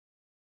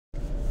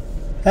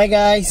Hi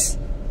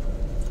guys,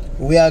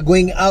 we are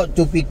going out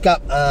to pick up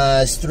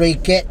a stray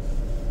cat,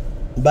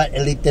 but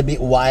a little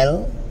bit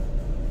wild.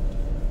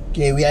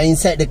 Okay, we are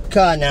inside the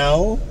car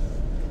now.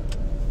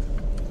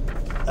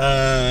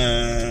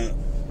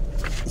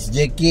 It's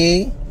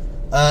JK.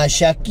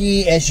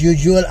 Shaki, as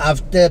usual,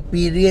 after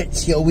period,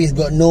 she always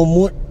got no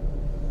mood,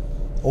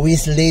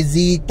 always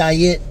lazy,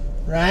 tired,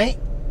 right?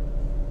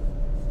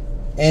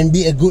 And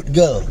be a good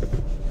girl.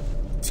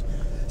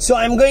 So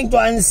I'm going to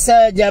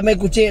answer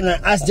Jamilkucing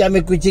and ask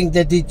Jamilkucing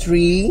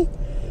 33.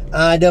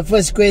 The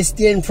first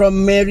question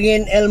from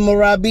Marian El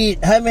Morabit.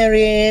 Hi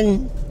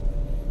Marian.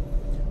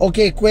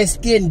 Okay,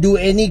 question. Do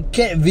any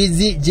cat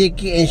visit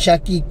JK and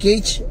Shaki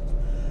cage?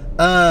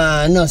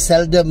 No,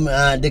 seldom.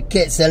 The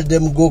cat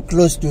seldom go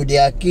close to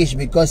their cage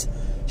because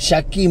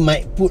Shaki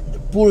might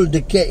pull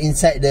the cat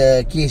inside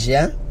the cage,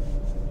 yeah?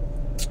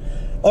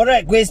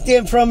 Alright,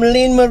 question from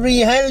Lynn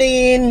Marie. Hi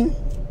Lynn.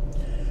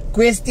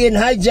 Question.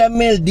 Hi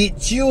Jamil,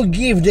 did you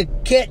give the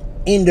cat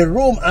in the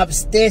room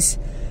upstairs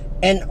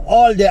and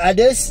all the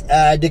others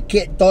the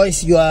cat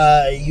toys we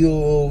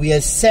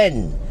are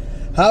sent?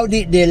 How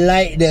did they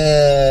like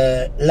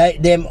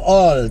them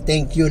all?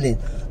 Thank you, Lynn.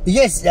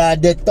 Yes,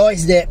 the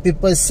toys that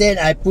people send,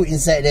 I put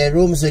inside their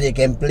room so they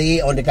can play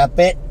on the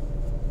carpet.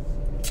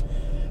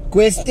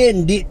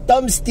 Question. Did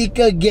Tom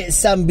Sticker get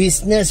some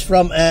business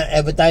from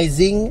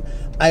advertising?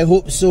 I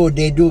hope so.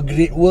 They do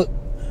great work.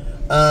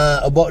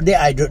 About that,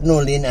 I don't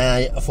know, Lynn.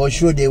 For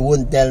sure, they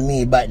won't tell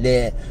me. But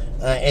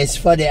as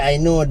far as I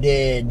know,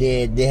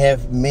 they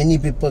have many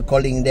people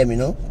calling them, you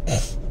know.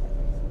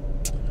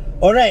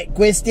 Alright,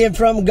 question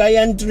from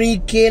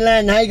Gayantri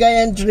Kelan. Hi,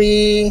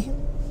 Gayantri.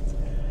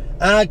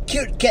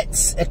 Cute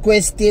cats. A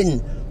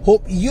question.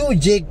 Hope you,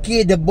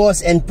 JK, the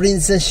boss, and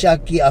Princess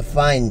Shaki are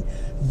fine.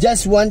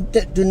 Just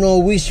wanted to know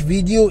which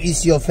video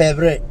is your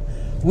favorite.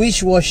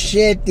 Which was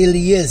shared till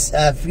years.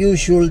 A few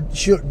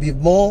should be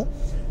more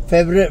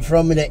favorite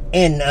from the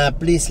end.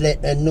 Please let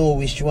us know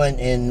which one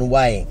and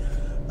why.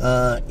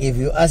 If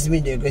you ask me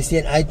the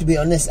question, to be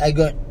honest, I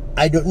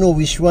don't know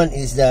which one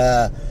is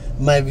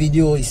my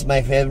video is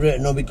my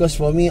favorite. No, because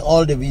for me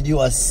all the video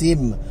are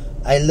same.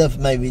 I love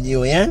my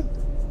video, yeah.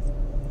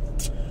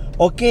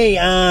 Okay,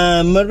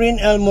 Marine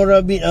El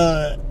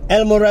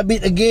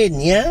Morabit again,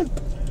 yeah.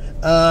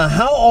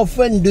 How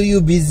often do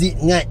you visit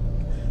Ngat?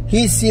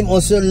 He seem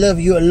also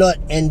love you a lot.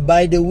 And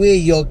by the way,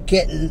 your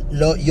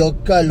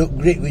car look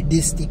great with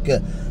this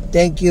sticker.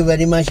 Thank you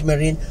very much,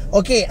 Marine.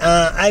 Okay,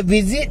 I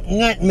visit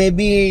Ngat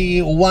maybe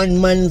 1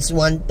 month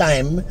one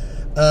time.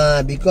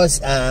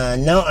 Because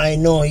now I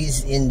know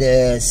he's in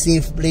the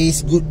safe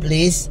place, good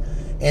place,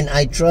 and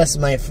I trust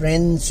my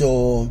friend,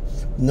 so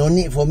no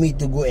need for me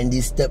to go and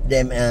disturb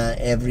them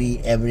every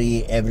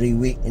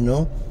week, you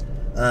know.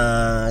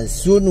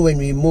 Soon when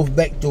we move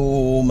back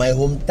to my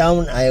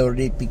hometown, I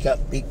already pick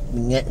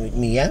Ngat with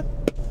me, yeah.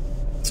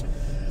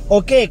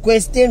 Okay,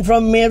 question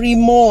from Mary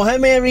Moore. Hi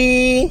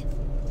Mary.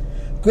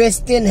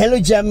 Question. Hello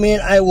Jamil,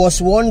 I was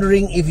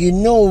wondering if you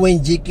know when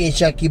JK and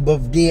Shaki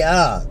birthday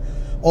are.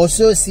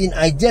 Also, since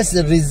I just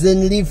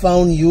recently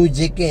found you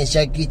JK and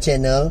Shaki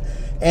channel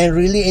and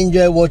really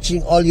enjoy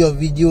watching all your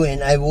video,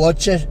 and I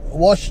watched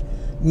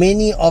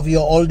many of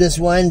your oldest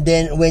one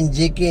then when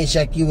JK and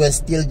Shaki were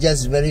still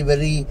just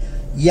very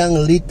young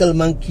little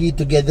monkey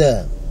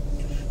together.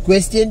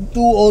 Question 2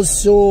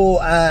 also,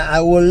 I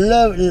would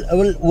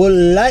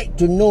like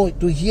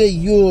to hear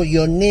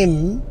your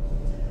name.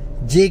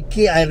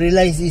 JK, I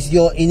realize is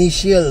your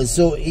initial,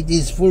 so it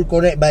is full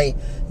correct by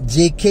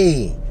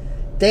JK.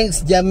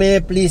 Thanks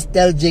Jamil, please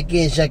tell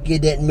JK and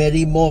Shaki that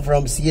Mary Moore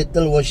from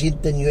Seattle,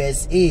 Washington,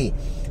 USA.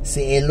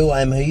 Say hello,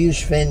 I'm a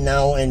huge fan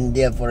now and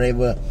there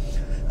forever.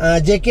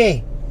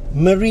 JK,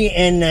 Mary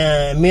and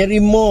Mary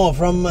Moore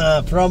from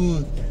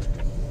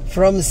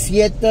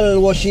Seattle,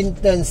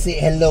 Washington, say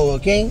hello,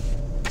 okay?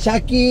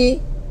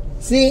 Shaki,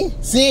 see,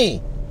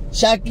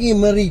 Shaki,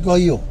 Mary call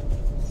you.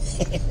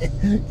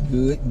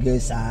 Good girl,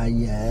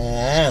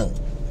 sayang.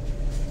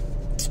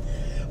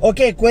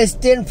 Okay,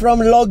 question from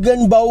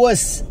Logan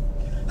Bowers.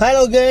 Hi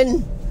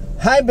Logan.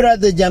 Hi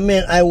brother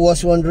Jamil, I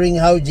was wondering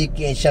how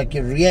JK and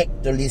Shaki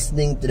react to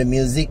listening to the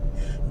music.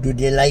 Do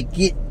they like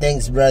it?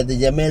 Thanks brother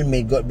Jamil,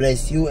 may God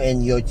bless you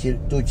and your 2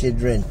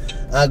 children.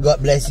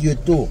 God bless you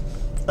too.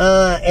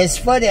 As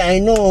far as I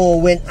know,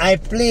 when I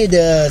play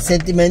the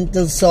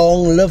sentimental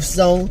song, love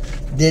song,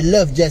 they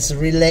love just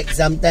relax.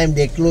 Sometimes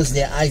they close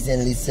their eyes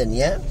and listen,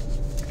 yeah.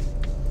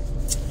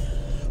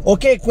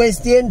 Okay,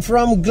 question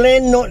from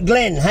Glenn, not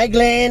Glenn. Hi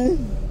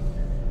Glenn.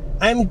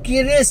 I'm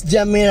curious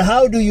Jamil,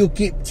 how do you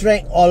keep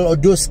track all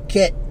of those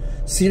cats?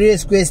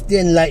 Serious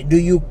question, like do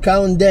you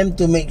count them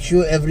to make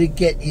sure every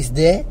cat is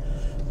there?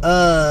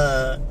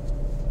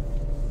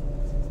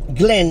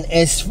 Glenn,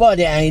 as far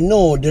as I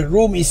know, the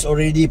room is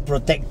already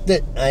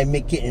protected. I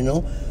make it, you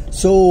know.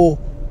 So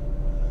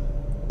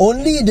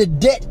only the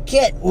dead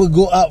cat will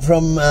go out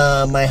from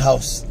my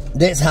house.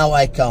 That's how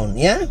I count,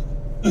 yeah.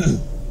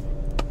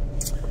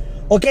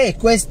 Okay,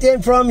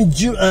 question from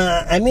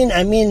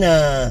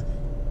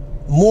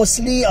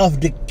Mostly of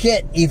the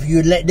cat, if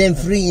you let them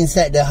free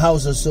inside the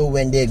house also,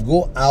 when they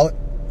go out,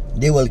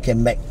 they will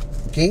come back.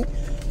 Okay.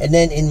 And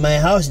then in my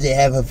house, they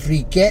have a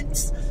free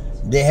cats.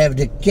 They have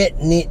the cat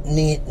need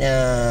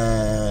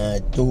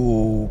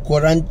to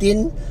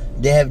quarantine.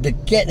 They have the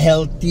cat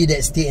healthy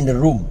that stay in the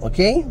room.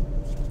 Okay.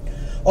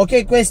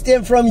 Okay,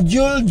 question from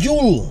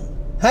Jul.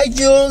 Hi,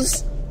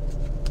 Jules.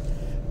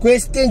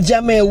 Question,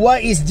 Jamil, why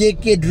is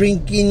JK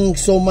drinking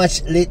so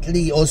much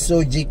lately?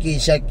 Also, JK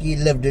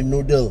Shaki love the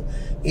noodle.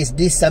 Is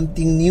this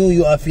something new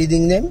you are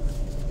feeding them?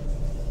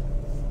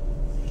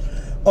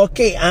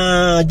 Okay,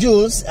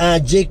 Jules,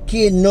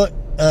 JK not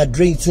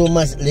drink so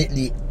much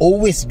lately.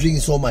 Always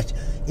drink so much.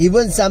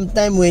 Even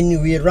sometime when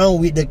we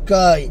round with the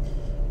car,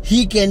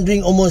 he can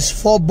drink almost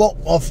 4 box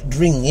of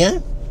drink, yeah?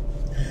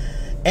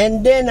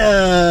 And then,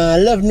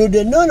 love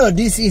noodle. No,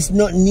 this is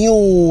not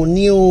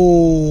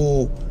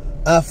new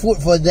food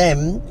for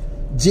them.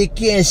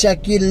 JK and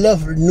Shaki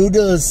love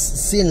noodles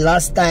since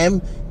last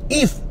time.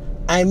 If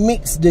I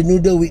mix the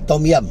noodle with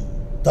tom yum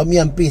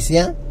paste,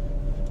 yeah.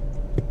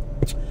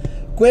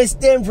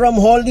 Question from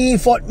Holly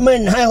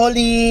Fortman. Hi,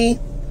 Holly.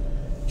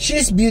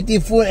 She's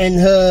beautiful and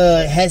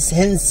her has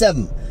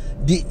handsome.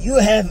 Did you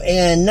have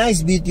a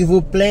nice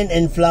beautiful plant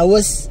and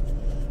flowers?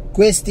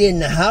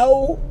 Question,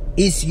 how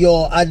is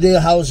your other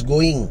house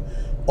going?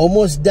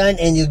 Almost done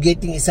and you're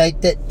getting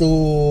excited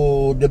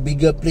to the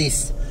bigger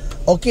place.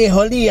 Okay,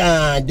 Holly,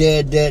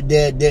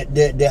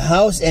 the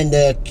house and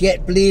the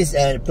cat place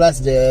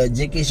plus the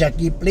JK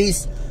Shaki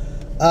place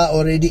are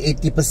already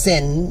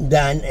 80%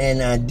 done.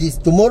 And this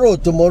tomorrow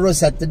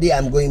Saturday,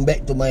 I'm going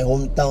back to my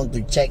hometown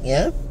to check,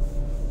 yeah.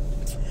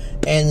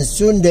 And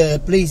soon the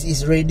place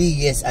is ready.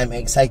 Yes, I'm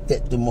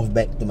excited to move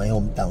back to my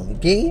hometown.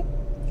 Okay.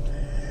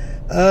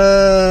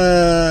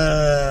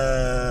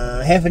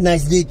 Have a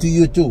nice day to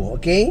you too.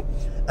 Okay.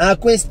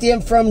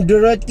 Question from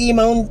Dorothy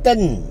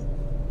Mountain.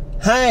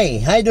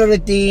 Hi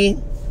Dorothy.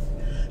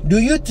 Do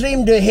you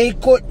trim the hair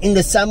coat in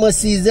the summer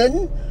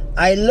season?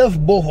 I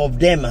love both of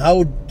them.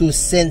 How to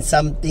send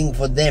something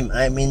for them?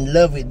 I'm in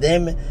love with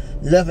them.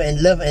 Love and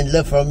love and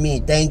love from me.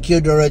 Thank you,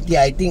 Dorothy.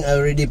 I think I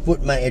already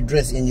put my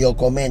address in your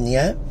comment,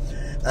 yeah.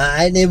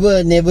 I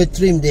never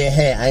trim their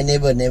hair. I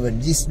never.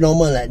 Just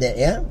normal like that,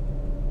 yeah.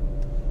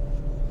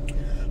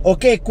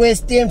 Okay,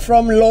 question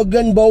from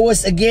Logan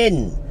Bowers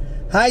again.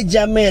 Hi,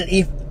 Jamil.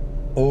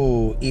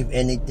 If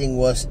anything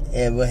was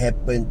ever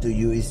happened to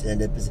you is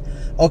another person.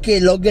 Okay,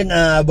 Logan,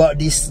 about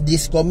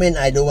this comment,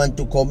 I don't want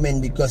to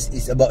comment because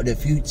it's about the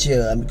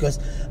future. Because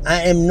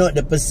I am not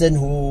the person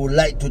who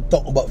like to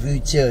talk about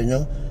future, you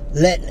know.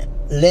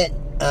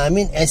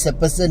 As a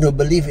person who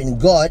believe in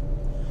God,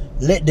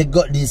 let the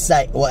God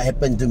decide what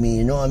happened to me,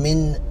 you know.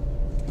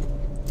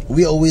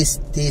 We always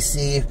stay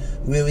safe.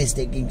 We always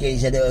taking care of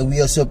each other.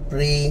 We also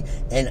pray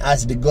and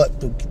ask the God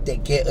to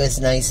take care of us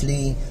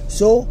nicely.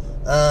 So,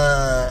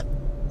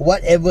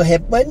 whatever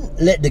happened,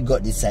 let the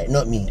God decide,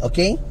 not me.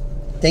 Okay.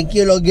 Thank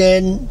you,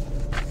 Logan.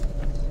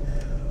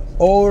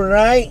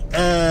 Alright.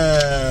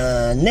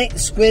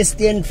 Next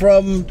question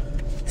from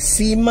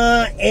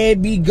Sima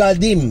Abi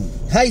Gadim.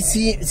 Hi,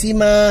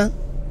 Sima.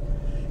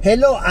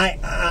 Hello. I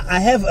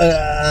have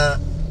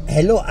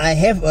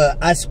a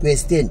ask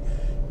question.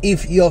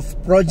 If your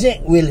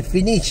project will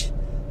finish,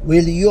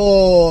 will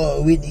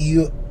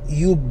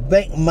you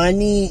bank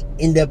money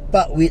in the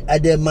park with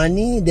other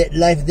money that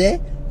live there?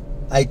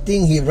 I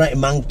think he write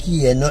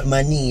monkey and not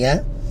money,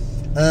 yeah.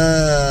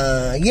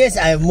 Yes,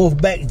 I have moved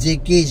back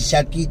JK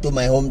Shaki to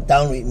my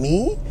hometown with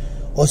me.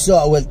 Also,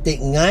 I will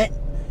take Ngat.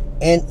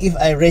 And if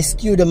I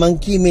rescue the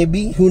monkey,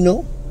 maybe, who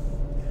know?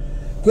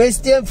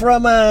 Question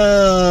from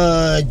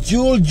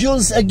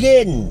Jules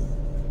again.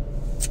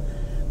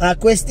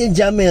 Question,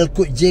 Jamil,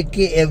 could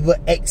JK ever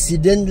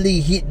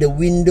accidentally hit the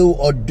window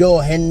or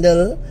door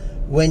handle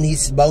when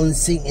he's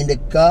bouncing in the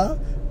car?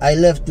 I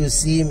love to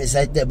see him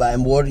excited, but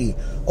I'm worried.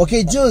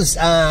 Okay, Jules,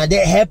 that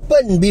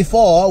happened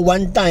before.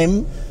 One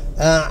time,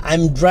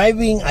 I'm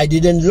driving, I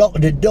didn't lock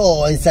the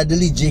door, and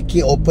suddenly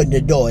JK opened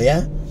the door,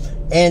 yeah.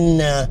 And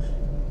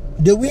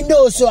the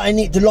window also I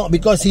need to lock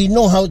because he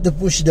know how to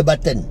push the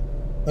button.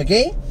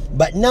 Okay,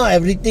 but now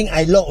everything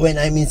I lock when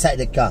I'm inside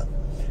the car.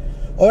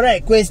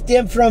 Alright,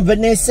 question from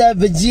Vanessa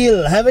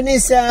Virgil. Hi,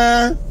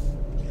 Vanessa.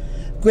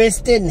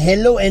 Question,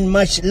 hello and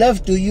much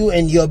love to you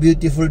and your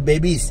beautiful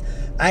babies.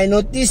 I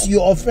notice you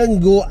often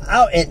go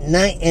out at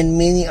night and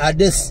many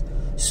others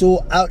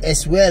so out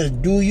as well.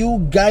 Do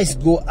you guys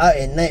go out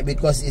at night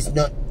because it's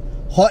not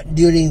hot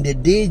during the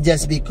day,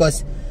 just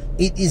because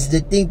it is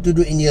the thing to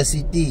do in your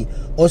city?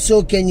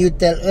 Also, can you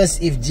tell us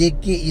if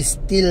JK is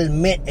still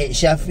mad at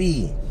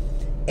Shafi?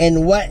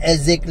 And what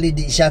exactly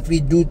did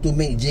Shafi do to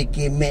make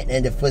JK mad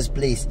in the first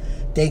place?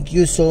 Thank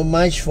you so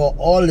much for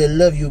all the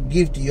love you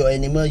give to your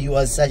animal. You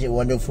are such a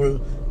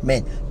wonderful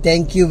man.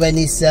 Thank you,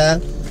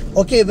 Vanessa.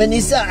 Okay,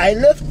 Vanessa, I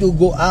love to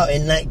go out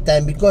at night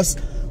time because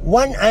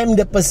one, I'm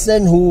the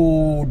person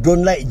who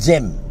don't like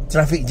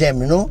traffic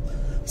jam, you know.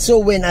 So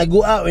when I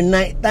go out at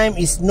night time,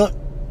 it's not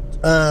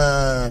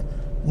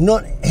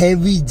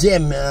heavy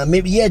jam.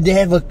 Maybe, yeah, they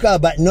have a car,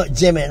 but not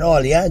jam at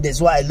all, yeah. That's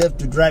why I love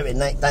to drive at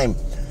night time.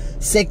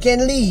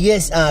 Secondly,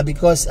 yes,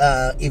 because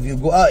if you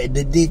go out at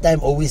the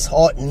daytime, always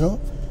hot, you know.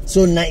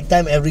 So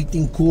nighttime,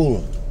 everything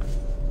cool.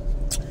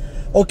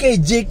 Okay,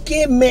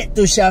 JK met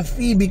to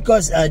Shafi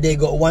because they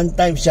got one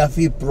time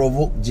Shafi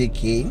provoked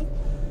JK,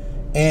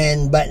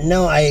 but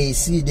now I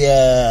see they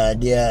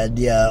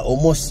are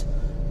almost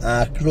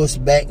close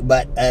back,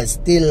 but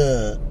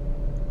still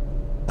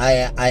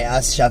I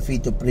asked Shafi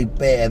to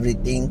prepare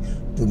everything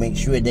to make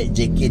sure that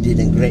JK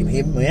didn't grab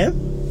him. Yeah.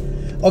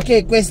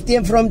 Okay,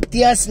 question from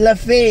Tias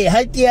Lafay.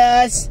 Hi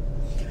Tias.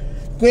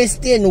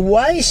 Question: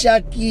 why does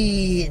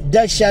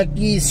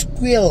Shaki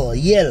squeal,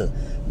 yell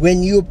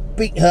when you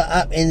pick her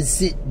up and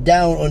sit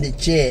down on the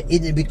chair?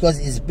 Is it because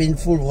it's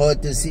painful for her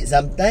to sit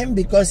sometime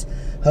because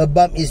her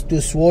bum is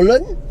too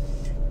swollen?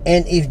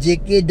 And if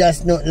JK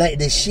does not like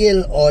the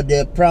shell or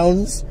the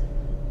prawns,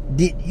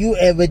 did you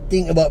ever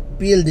think about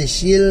peel the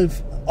shell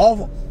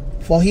off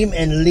for him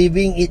and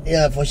leaving it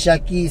for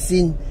Shaki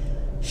since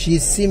she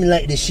seemed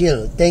like the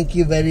shell? Thank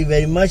you very,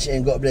 very much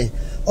and God bless.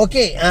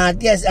 Okay,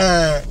 Tias,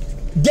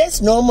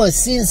 that's normal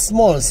since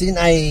small. Since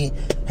I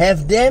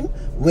have them,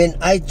 when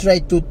I try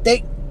to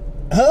take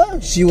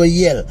her, she will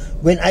yell.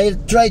 When I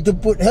try to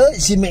put her,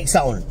 she makes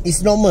sound.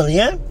 It's normal,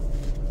 yeah?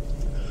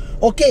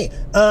 Okay,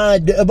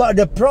 about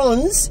the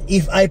prawns,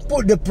 if I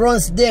put the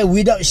prawns there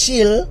without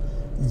shell,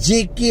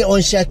 JK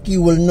on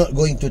Shaki will not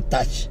going to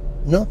touch.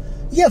 No?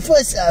 Yeah,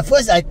 first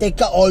I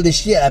take out all the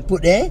shell I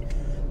put there.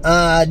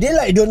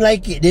 They don't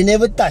like it. They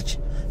never touch.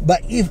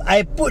 But if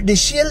I put the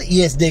shell,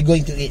 yes, they're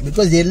going to eat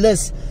because they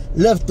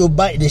love to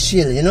bite the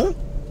shell, you know.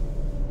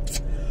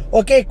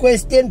 Okay,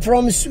 question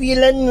from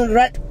Sweelan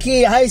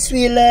Ratke. Hi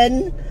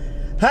Sweelan.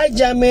 Hi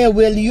Jamil,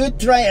 will you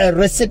try a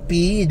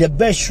recipe? The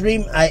best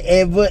shrimp I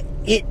ever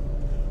ate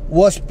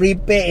was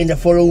prepared in the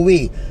following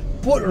way.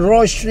 Put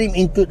raw shrimp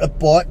into a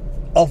pot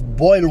of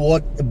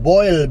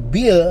boiled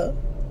beer.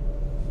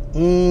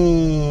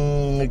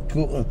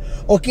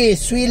 Okay,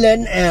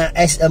 Sweelan,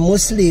 as a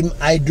Muslim,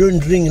 I don't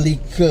drink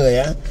liquor,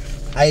 yeah.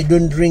 I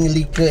don't drink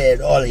liquor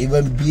at all,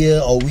 even beer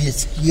or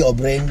whiskey or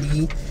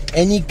brandy.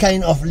 Any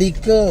kind of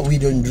liquor, we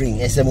don't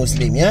drink as a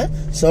Muslim, yeah.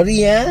 Sorry,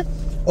 yeah.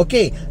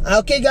 Okay,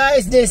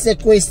 guys, there's a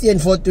question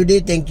for today.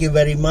 Thank you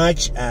very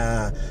much.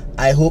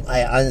 I hope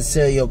I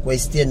answer your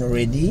question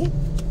already.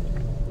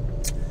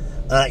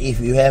 If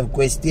you have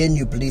question,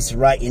 you please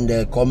write in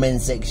the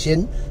comment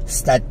section,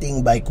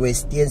 starting by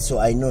question, so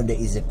I know there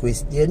is a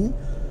question.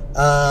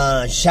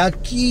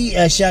 Shaki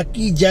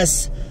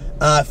just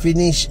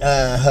finish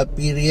her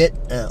period.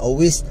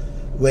 Always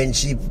when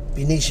she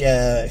finish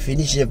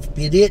the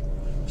period,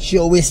 she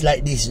always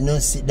like this, you know,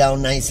 sit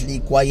down nicely,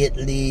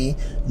 quietly,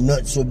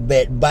 not so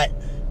bad. But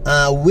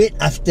wait,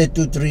 after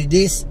 2-3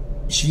 days,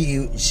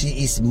 she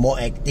is more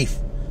active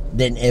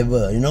than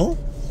ever, you know.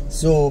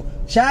 So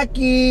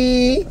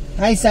Shaki,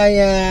 hi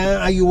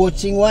sayang, are you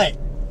watching what?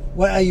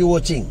 What are you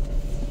watching?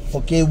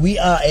 Okay, we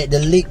are at the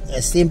lake,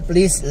 same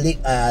place, lake,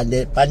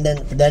 the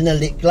Perdana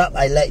Lake Club.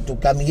 I like to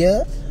come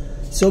here.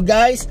 So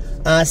guys,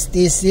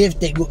 stay safe,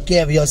 take good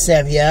care of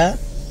yourself, yeah.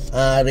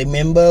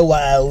 Remember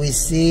what I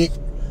always said,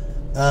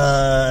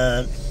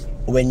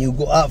 when you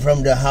go out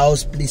from the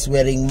house, please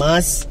wearing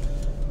mask.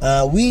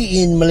 We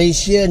in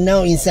Malaysia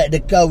now, inside the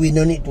car, we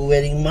no need to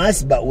wearing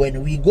mask, but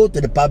when we go to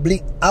the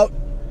public, out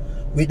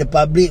with the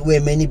public where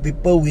many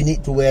people, we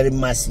need to wear a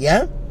mask,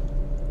 yeah.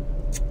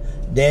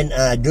 Then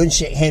don't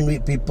shake hand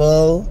with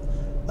people.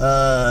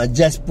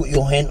 Just put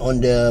your hand on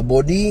the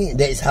body.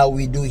 That is how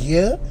we do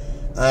here.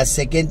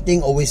 Second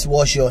thing, always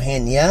wash your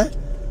hand, yeah.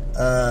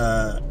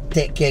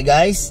 Take care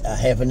guys.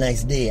 Have a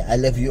nice day. I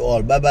love you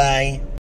all. Bye bye.